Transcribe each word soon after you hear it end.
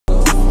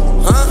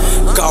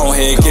Go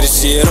ahead, get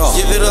this shit off.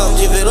 Give it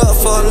up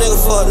for a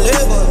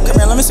nigga, Come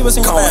here, let me see what's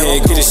in your bag. Go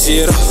ahead, get this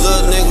shit off.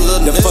 Little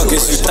nigga. The fuck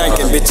is you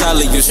thinking, bitch? I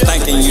leave you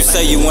stinking. You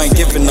say you ain't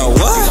giving no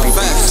what?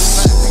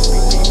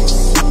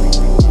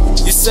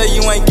 You say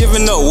you ain't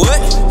giving no what?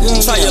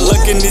 Try your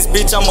luck in this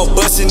bitch, I'ma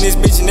bust in this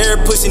bitch. And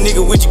every pussy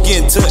nigga with you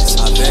getting touched.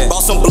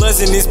 Bought some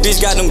bloods in this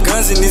bitch, got them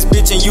guns in this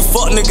bitch. And you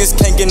fuck niggas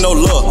can't get no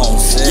love.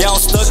 Yeah,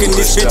 I'm stuck in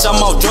this bitch,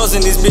 I'm off drugs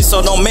in this bitch.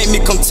 So don't make me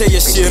come tear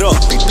your shit up.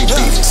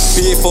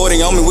 Big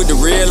 40 on me with the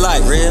red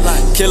light.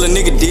 Kill a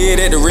nigga dead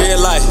at the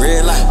red light.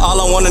 All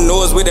I wanna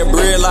know is with that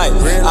bread light.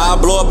 I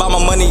blow up all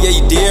my money, yeah,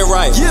 you did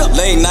right.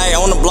 Late night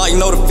on the block, you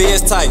know the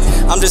feds tight.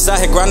 I'm just out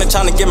here grinding,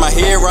 trying to get my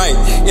head right.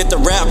 If the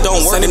rap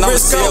don't work, then I'ma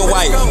sell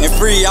white. And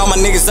free all my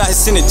niggas out here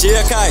sending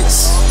jail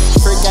kites.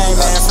 Free game,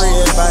 man, free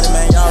everybody,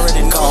 man. Y'all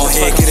already know. Go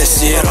ahead, get that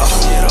shit off.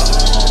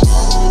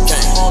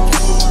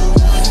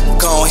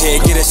 Go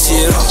ahead, get that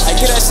shit off. Hey,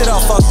 get that shit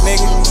off, fuck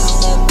nigga.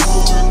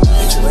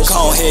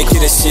 Go ahead,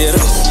 get that shit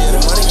off.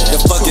 The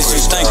fuck is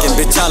you thinking,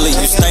 bitch? I leave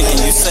you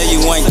stinking. You say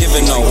you ain't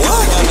giving no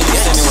what?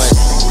 Anyway.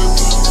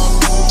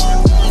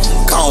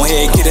 Go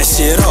ahead, get that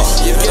shit off.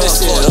 Get that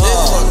shit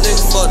off.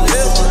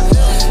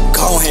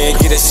 Go ahead,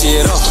 get that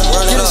shit off.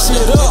 Get that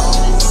shit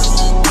up.